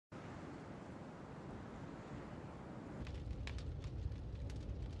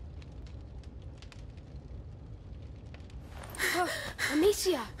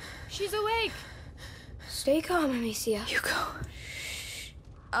Amicia! She's awake! Stay calm, Amicia. Hugo.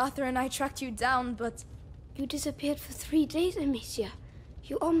 Arthur and I tracked you down, but... You disappeared for 3 days, Amicia.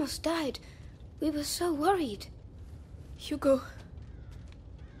 You almost died. We were so worried. Hugo.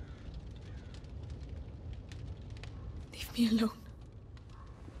 Leave me alone.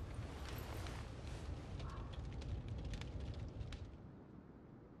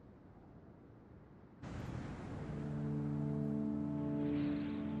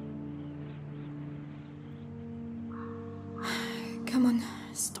 Come on,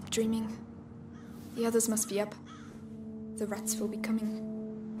 stop dreaming. The others must be up. The rats will be coming.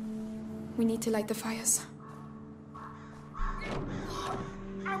 We need to light the fires.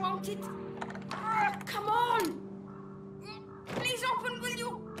 I want it. Come on! Please open, will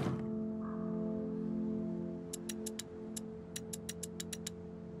you?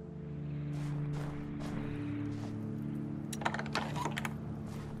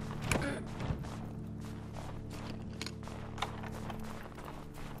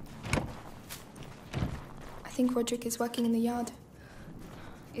 I think Roderick is working in the yard.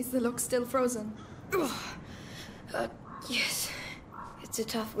 Is the lock still frozen? Yes. It's a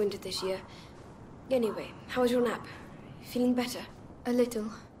tough winter this year. Anyway, how was your nap? Feeling better? A little.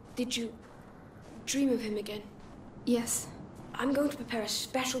 Did you dream of him again? Yes. I'm going to prepare a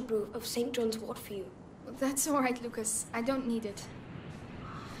special brew of St. John's wort for you. That's all right, Lucas. I don't need it.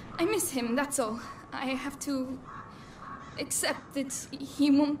 I miss him, that's all. I have to accept that he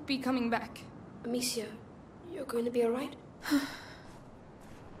won't be coming back. Amicia, you're going to be all right?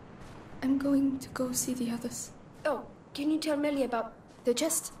 I'm going to go see the others. Oh, can you tell Melly about... The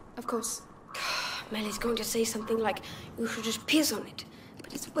chest, of course. Melly's going to say something like, you should just piss on it.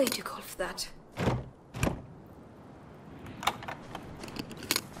 But it's way too cold for that.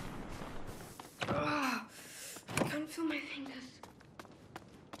 I can't feel my fingers.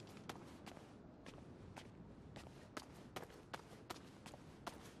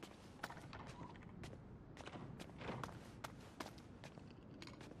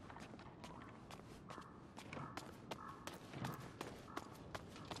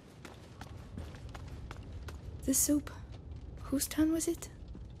 The soup. Whose turn was it?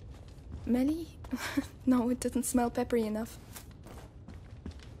 Melly? No, it doesn't smell peppery enough.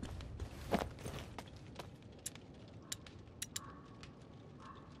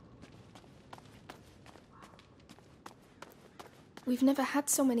 We've never had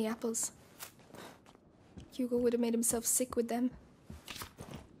so many apples. Hugo would have made himself sick with them.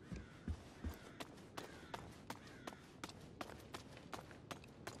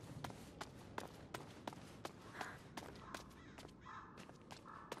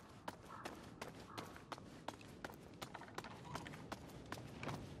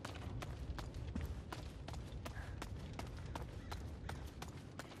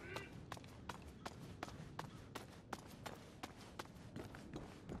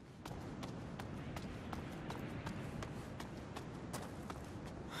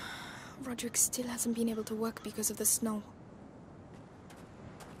 Roderick still hasn't been able to work because of the snow.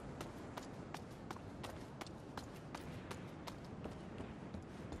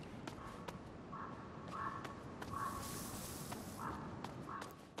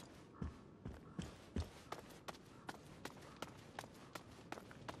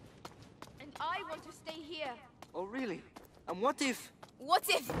 And I want to stay here. Oh, really? And what if... What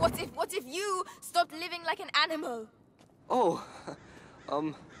if you stopped living like an animal? Oh,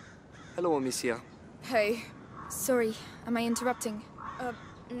 hello, Amicia. Hey. Sorry, am I interrupting?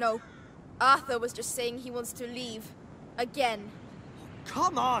 No. Arthur was just saying he wants to leave. Again.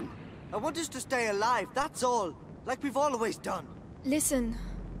 Come on! I want us to stay alive, that's all. Like we've always done. Listen.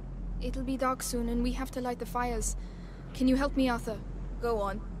 It'll be dark soon and we have to light the fires. Can you help me, Arthur? Go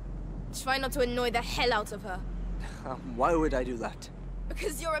on. Try not to annoy the hell out of her. Why would I do that?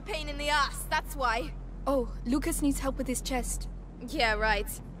 Because you're a pain in the ass, that's why. Oh, Lucas needs help with his chest. Yeah, right.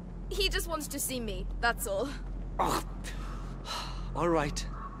 He just wants to see me, that's all. Oh. All right.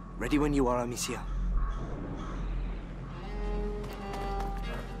 Ready when you are, Amicia.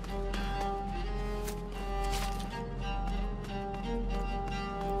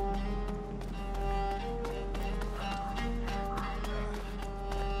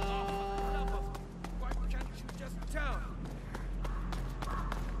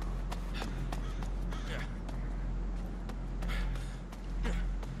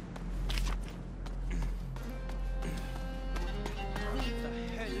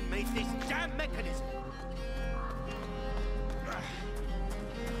 This damn mechanism!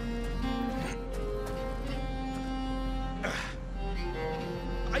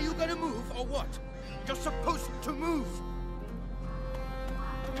 Are you gonna move or what? You're supposed to move!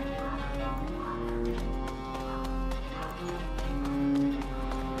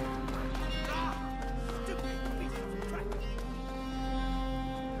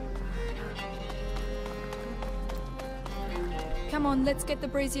 Come on, let's get the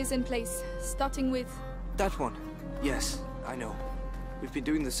braziers in place, starting with... That one. Yes, I know. We've been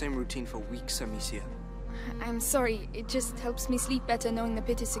doing the same routine for weeks, Amicia. I'm sorry, it just helps me sleep better knowing the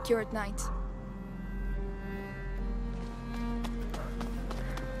pit is secure at night.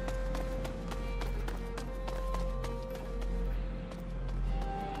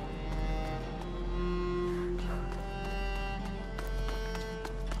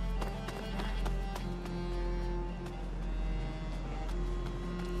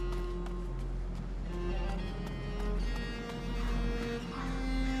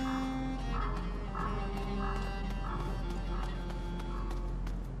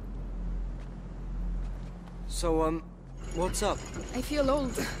 So, what's up? I feel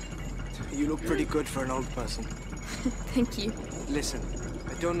old. You look pretty good for an old person. Thank you. Listen,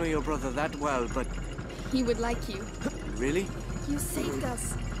 I don't know your brother that well, but... He would like you. Really? You saved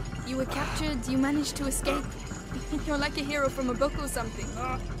us. You were captured, you managed to escape. You're like a hero from a book or something.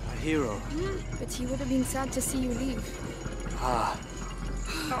 A hero? But he would have been sad to see you leave. Ah.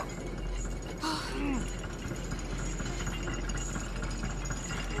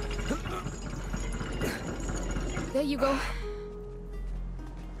 There you go.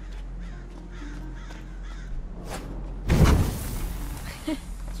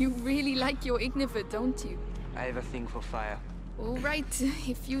 You really like your Ignifer, don't you? I have a thing for fire. All right,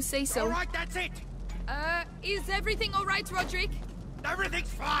 if you say so. All right, that's it. Is everything all right, Roderick?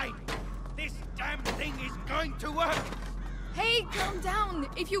 Everything's fine. This damn thing is going to work. Hey, calm down.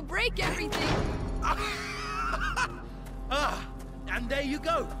 If you break everything... And there you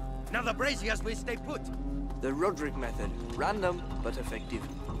go. Now the braziers will stay put. The Roderick method. Random, but effective.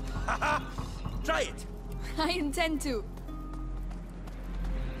 Try it. I intend to.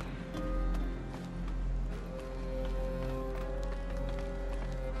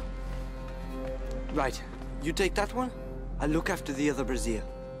 Right. You take that one? I'll look after the other brazier.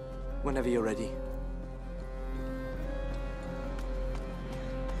 Whenever you're ready.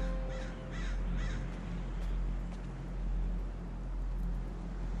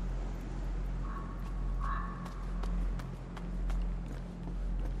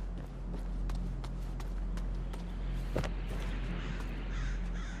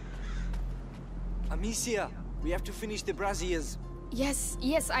 Amicia, we have to finish the braziers. Yes,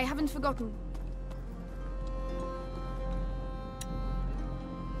 I haven't forgotten.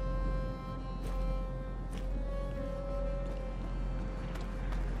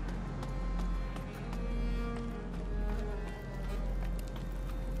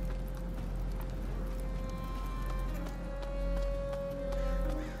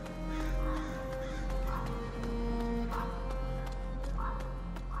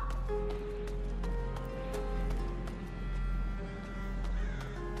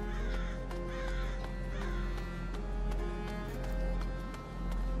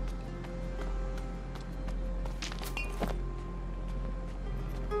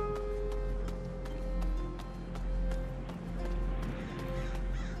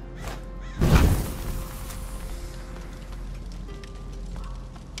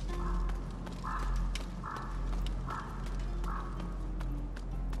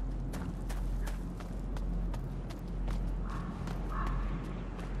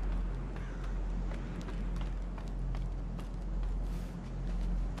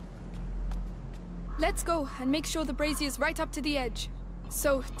 Let's go and make sure the brazier's right up to the edge.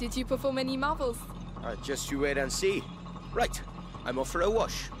 So, did you perform any marvels? Just you wait and see. Right, I'm off for a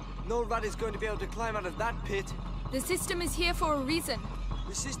wash. No rat is going to be able to climb out of that pit. The system is here for a reason.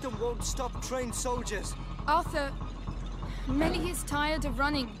 The system won't stop trained soldiers. Arthur, Melly is tired of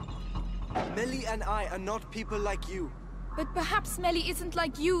running. Melly and I are not people like you. But perhaps Melly isn't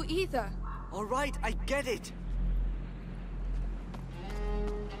like you either. All right, I get it.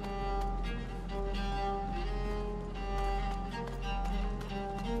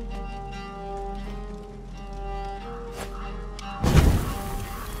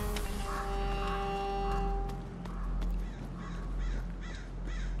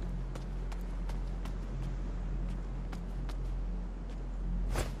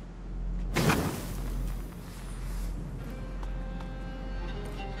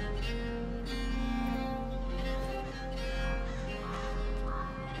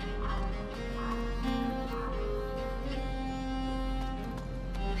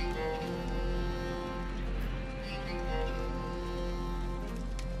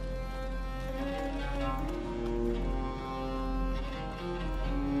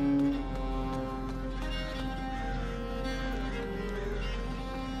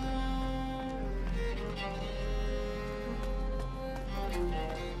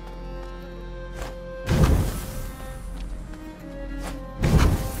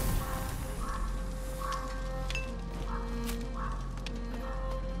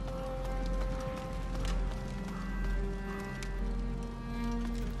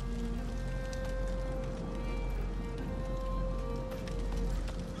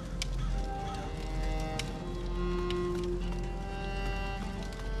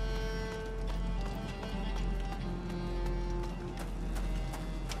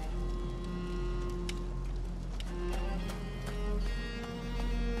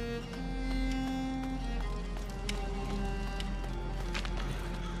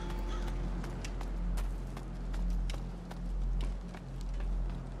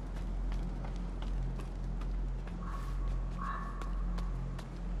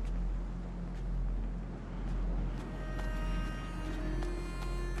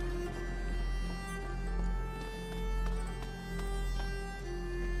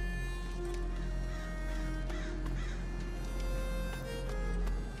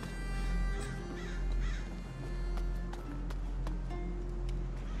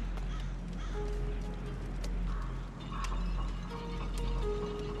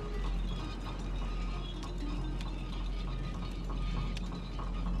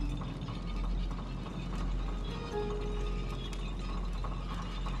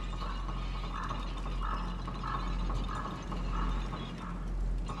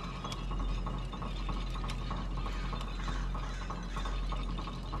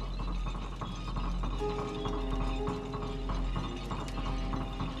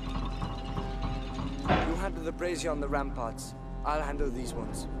 handle the brazier on the ramparts. I'll handle these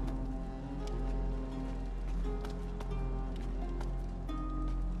ones.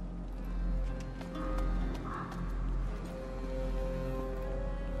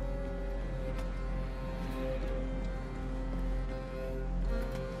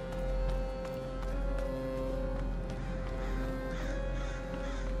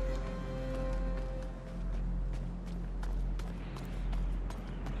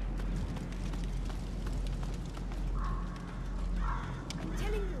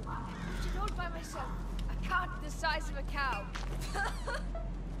 Size of a cow.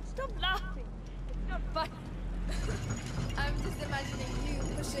 Stop laughing. It's not funny. I'm just imagining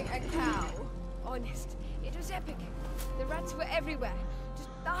you pushing a cow. Honest, it was epic. The rats were everywhere. Just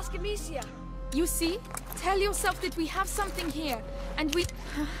ask Amicia. You see? Tell yourself that we have something here, and we...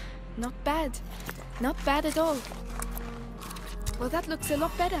 Not bad. Not bad at all. Well, that looks a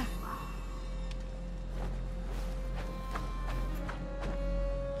lot better.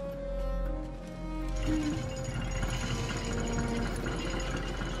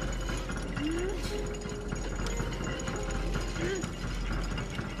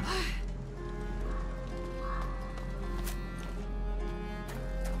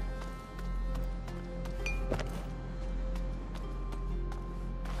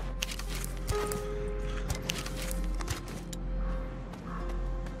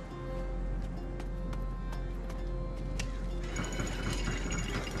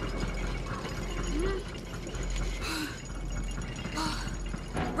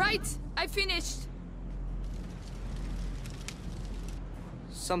 Right, I finished.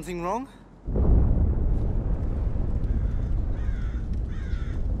 Something wrong?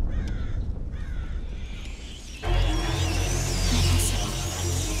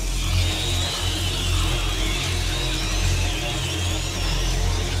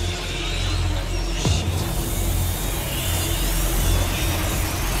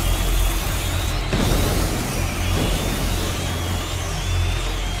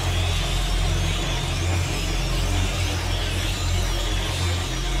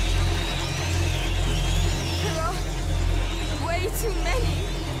 Too many.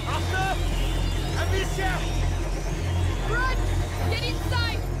 Arthur! Amicia! Run! Get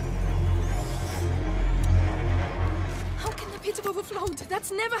inside! How can the pit have overflowed?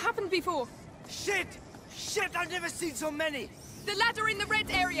 That's never happened before. Shit! Shit, I've never seen so many! The ladder in the red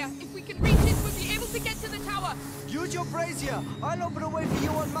area. If we can reach it, we'll be able to get to the tower. Use your brazier. I'll open a way for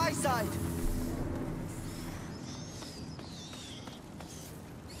you on my side.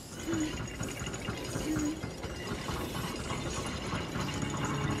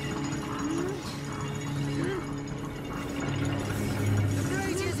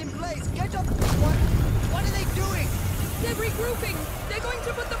 What are they doing? They're regrouping. They're going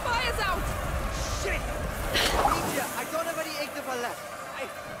to put the fires out. Shit! Amicia, I don't have any Ignifer left.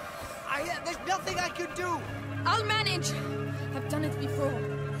 There's nothing I can do. I'll manage. I've done it before.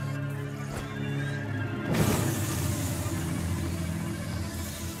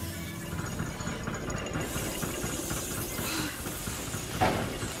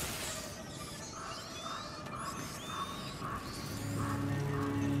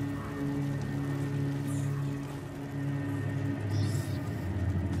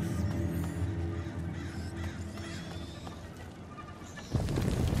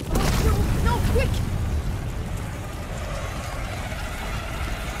 Quick!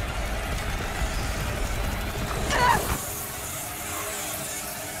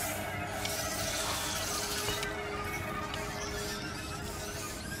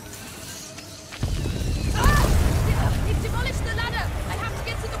 It demolished the ladder! I have to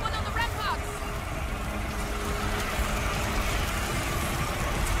get to the one on the ramparts!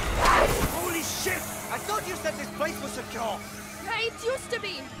 Holy shit! I thought you said this place was secure. It used to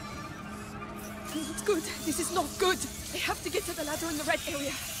be! Not good. This is not good. I have to get to the ladder in the red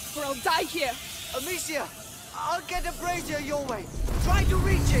area, or I'll die here. Amicia, I'll get a brazier your way. Try to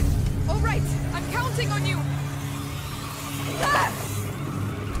reach it. All right, I'm counting on you. More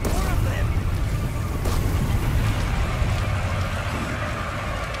of them.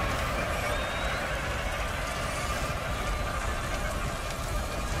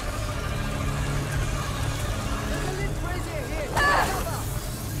 There's a lit brazier here. Cover.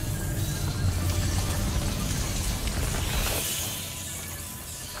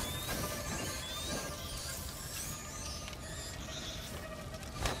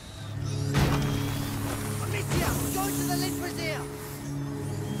 Go to the lit brazier!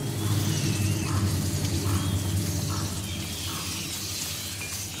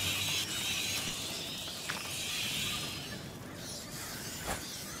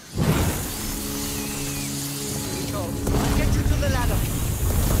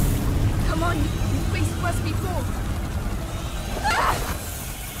 on! You faced worse before!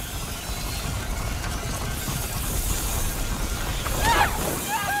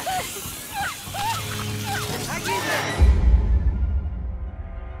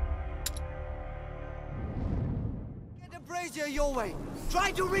 Get a brazier your way.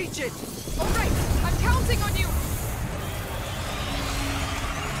 Try to reach it. All right, I'm counting on you!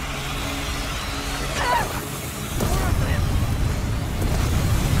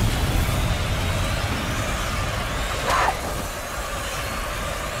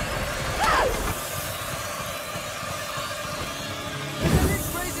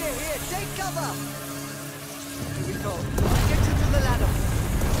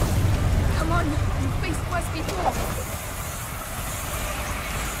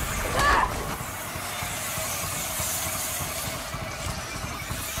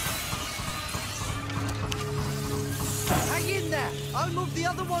 I'll move the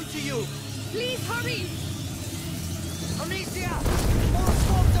other one to you. Please hurry! Amicia! More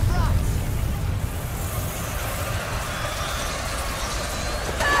swarms of rats!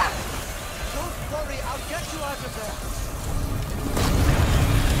 Don't worry, I'll get you out of there.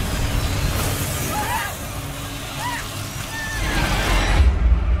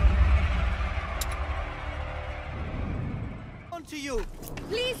 On to you.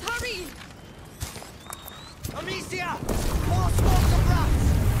 Please hurry! Amicia! More swarms of rats!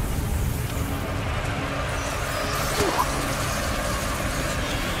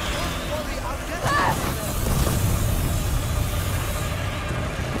 Don't worry, I'll get you out of there.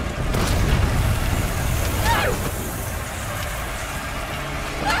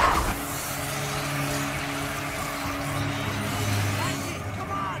 Andy,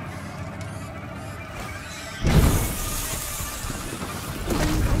 come on!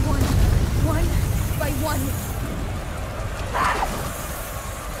 One by one.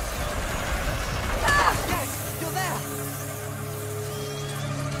 Yes, you're there!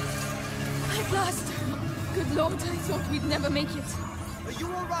 At last! Good Lord, I thought we'd never make it. Are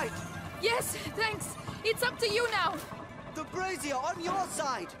you all right? Yes, thanks. It's up to you now. The brazier on your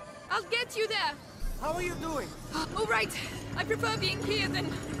side! I'll get you there. How are you doing? All right. I prefer being here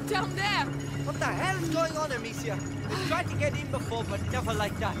than down there. What the hell is going on, Amicia? We tried to get in before, but never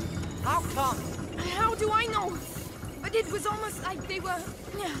like that. How come? How do I know? But it was almost like they were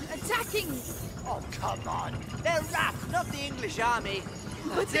attacking. Oh, come on. They're rats, not the English army.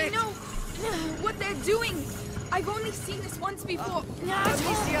 But they know what they're doing. I've only seen this once before.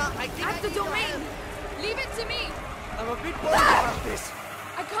 Amicia, I think At the domain. Leave it to me. I'm a bit worried about this.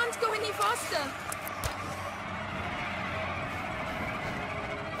 I can't go any faster.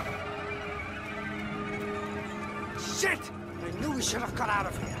 Shit! I knew we should have got out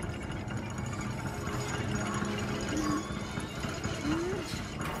of here.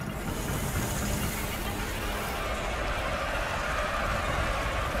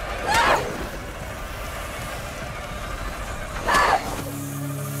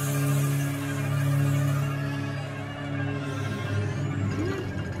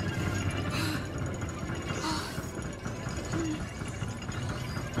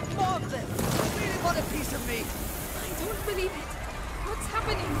 More of them! They really want a piece of me! I don't believe it. What's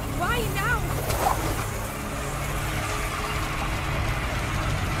happening? Why now?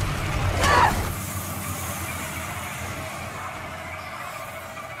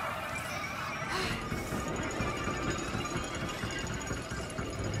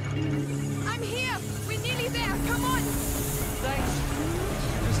 I'm here. We're nearly there. Come on. Thanks.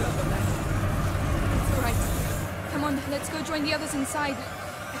 You deserve a medal. It's all right. Come on, let's go join the others inside.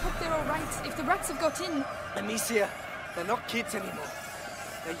 I hope they're all right. If the rats have got in, Amicia, they're not kids anymore.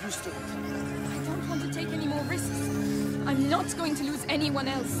 They're used to it. I don't want to take any more risks. I'm not going to lose anyone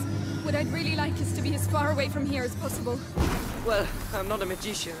else. What I'd really like is to be as far away from here as possible. Well, I'm not a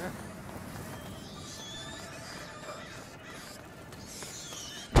magician, huh?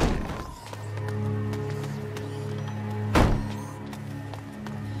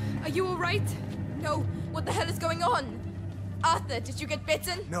 Are you all right? No. What the hell is going on? Arthur, did you get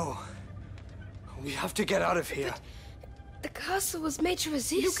bitten? No. We have to get out of here. The castle was made to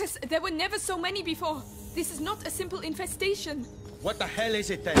resist. Lucas, there were never so many before. This is not a simple infestation. What the hell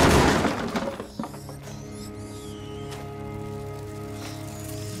is it then?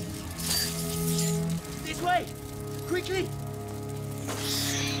 This way! Quickly!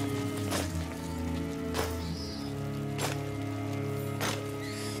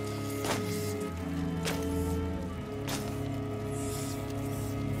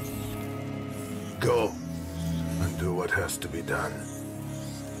 Go and do what has to be done.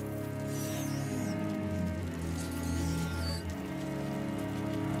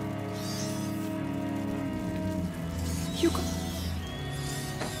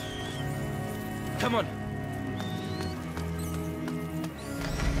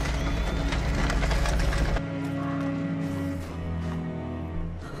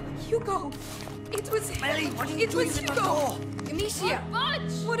 Hugo! It was... Ellie, what are you it doing was at the Hugo! door? Amicia!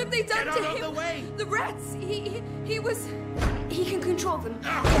 What have they done Get to out of him? the way! The rats! He was... He can control them.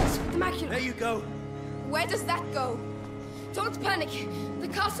 Yes, with the macula. There you go. Where does that go? Don't panic. The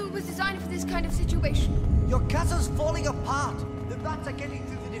castle was designed for this kind of situation. Your castle's falling apart. The rats are getting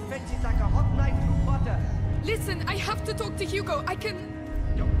through the defenses like a hot knife through butter. Listen, I have to talk to Hugo. I can...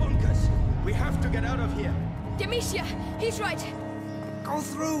 You're bonkers. We have to get out of here. Demetia, he's right. Go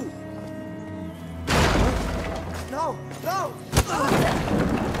through! No! No!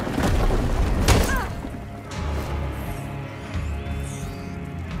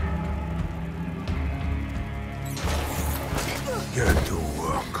 Get to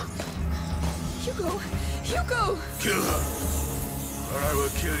work. Hugo! Hugo! Kill her, or I will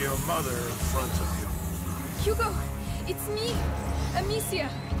kill your mother in front of you. Hugo! It's me! Amicia!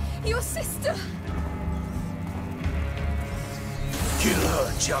 Your sister! Kill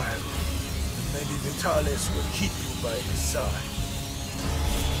her, child. Maybe Vitalis will keep you by his side.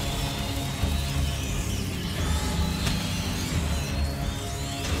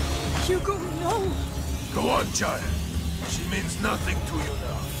 Hugo, no! Go on, child. She means nothing to you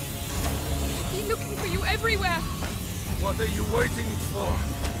now. I've been looking for you everywhere! What are you waiting for?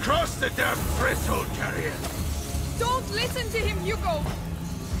 Cross the damn threshold, carrier! Don't listen to him, Hugo!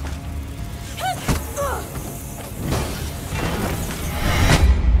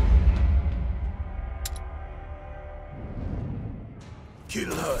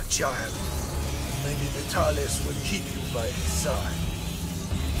 Kill her, child. Maybe Vitalis will keep you by his side.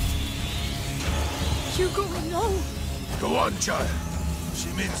 Hugo, no! Go on, child. She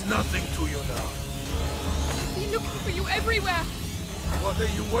means nothing to you now. I've been looking for you everywhere! What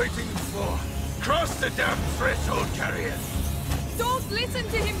are you waiting for? Cross the damn threshold, carrier! Don't listen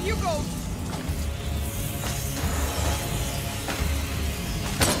to him, Hugo!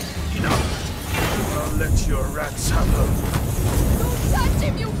 Enough! I'll let your rats have her. Don't touch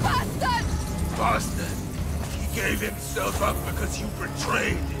him, you bastard! Bastard! He gave himself up because you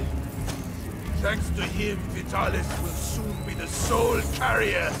betrayed him. Thanks to him, Vitalis will soon be the sole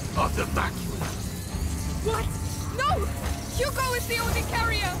carrier of the macula. What? No! Hugo is the only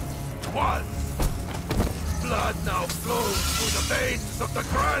carrier! Was. Blood now flows through the veins of the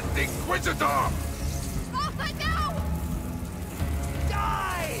Grand Inquisitor! Arthur, now!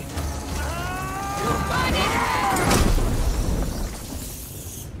 Die!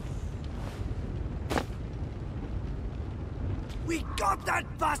 We got that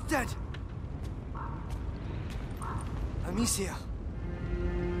bastard! Amicia.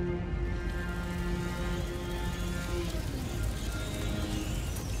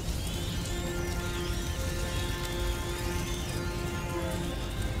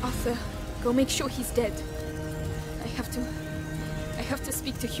 Arthur, go make sure he's dead. I have to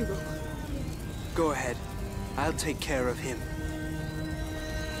speak to Hugo. Go ahead. I'll take care of him.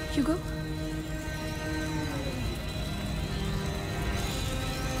 Hugo?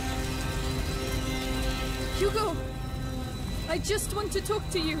 Hugo! I just want to talk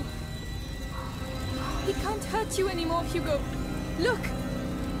to you. He can't hurt you anymore, Hugo. Look!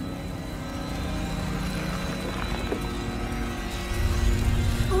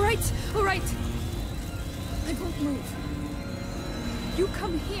 All right. I won't move. You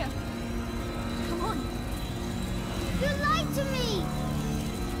come here. Come on. You lied to me!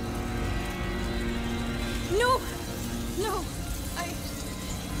 No!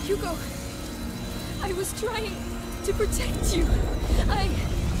 Hugo, I was trying to protect you.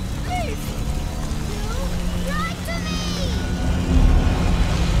 Please! You lied to me!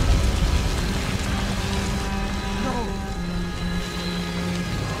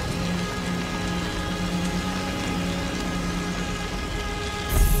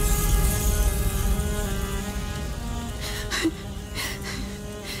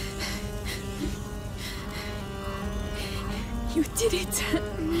 You did it.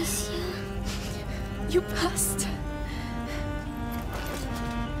 Monsieur. You passed.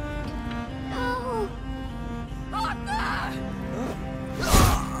 No!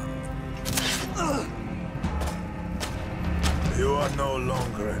 You are no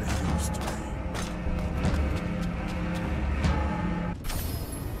longer any use to me.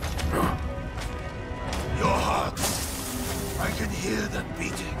 Your heart. I can hear them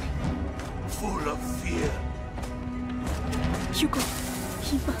beating. Full of fear. Hugo,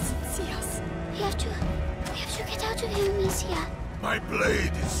 he mustn't see us. We have to get out of here, Amicia. My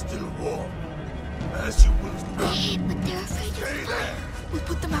blade is still warm. As you will know. But they're afraid Stay of there. We'll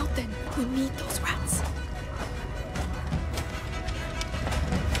put them out then. We'll meet those rats.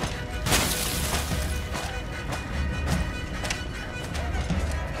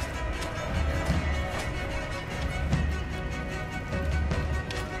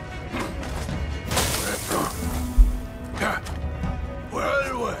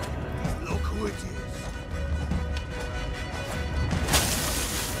 Boy, look who it is.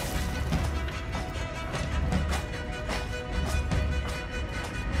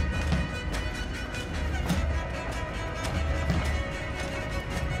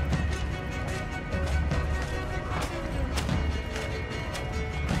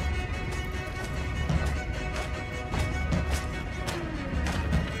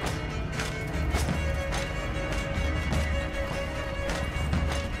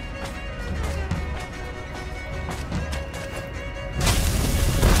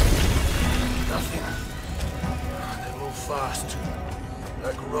 Fast,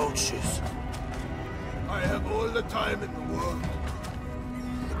 like roaches. I have all the time in the world.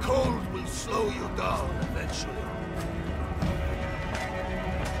 The cold will slow you down eventually.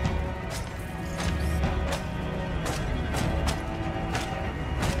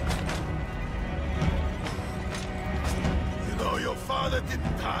 You know, your father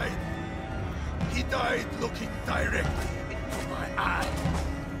didn't hide. He died looking directly into my eye.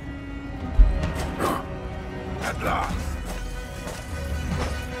 At last.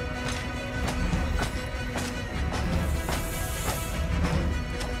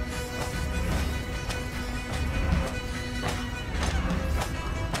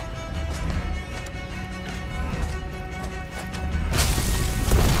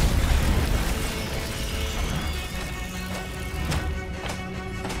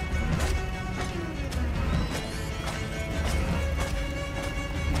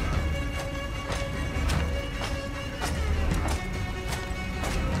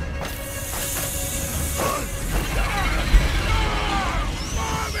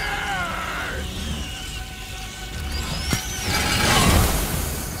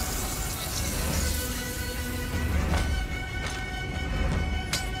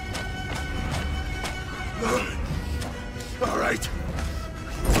 All right.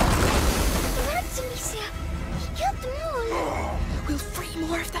 That's Alicia. He killed them all. We'll free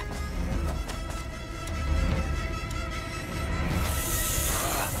more of them.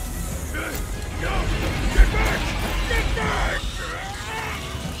 No! Get back! Get back!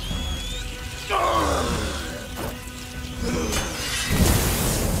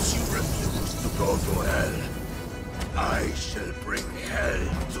 Since you refuse to go to hell, I shall bring hell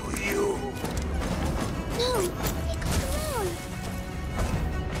to you. No, they got them all.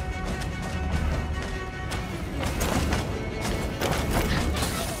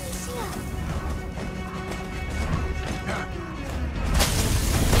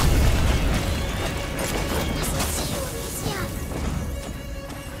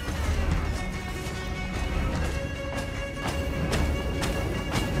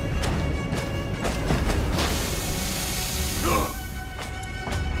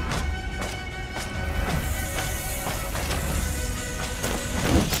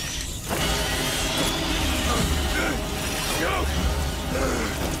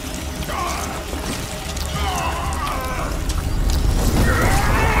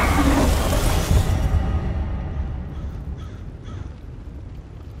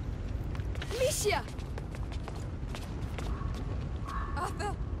 Alicia!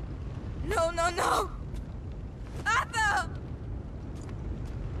 Arthur! No, no, no! Arthur!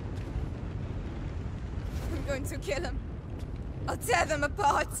 I'm going to kill him. I'll tear them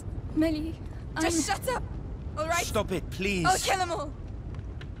apart. Melly, Just shut up, all right? Stop it, please. I'll kill them all.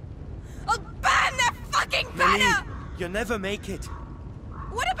 I'll burn their fucking Melly, banner! you'll never make it.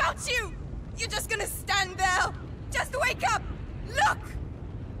 What about you? You're just gonna stand there? Just wake up! Look!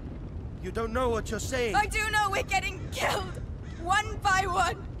 You don't know what you're saying. I do know we're getting killed! One by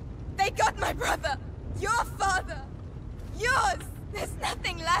one! They got my brother! Your father! Yours! There's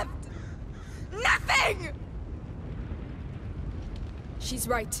nothing left! Nothing! she's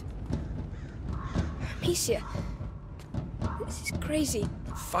right. Amicia, this is crazy.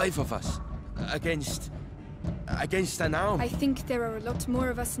 5 of us. Against an arm. I think there are a lot more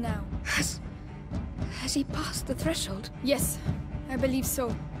of us now. Has he passed the threshold? Yes, I believe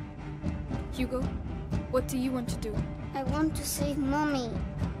so. Hugo, what do you want to do? I want to save Mommy.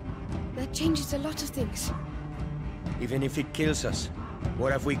 That changes a lot of things. Even if it kills us,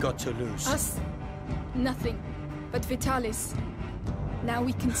 what have we got to lose? Us? Nothing. But Vitalis. Now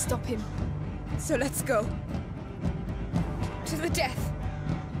we can stop him. So let's go. To the death.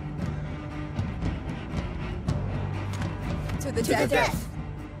 To the death.